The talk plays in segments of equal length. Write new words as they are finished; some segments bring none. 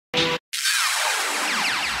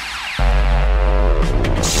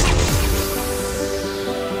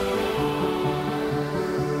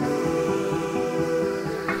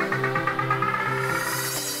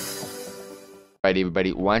Right,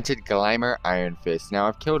 everybody. Wanted Gilmar Ironfist. Now,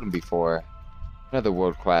 I've killed him before. Another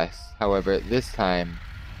world class. However, this time,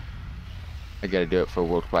 I gotta do it for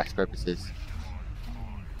world class purposes.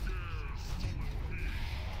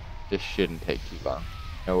 This shouldn't take too long.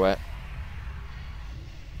 You know what?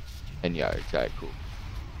 10 yards. Alright, cool.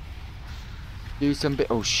 Do some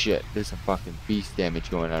oh shit. There's some fucking beast damage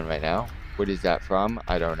going on right now. What is that from?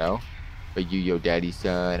 I don't know. But you, yo, daddy,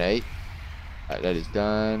 son, eh? Alright, that is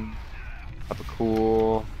done. Have a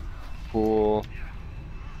cool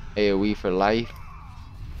AoE for life.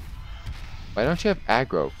 Why don't you have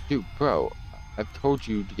aggro? Dude, bro, I've told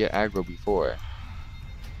you to get aggro before.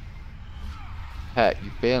 Pet,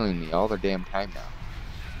 you're failing me all the damn time now.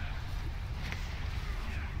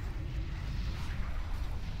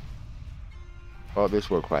 Well, this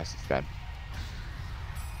world class is done.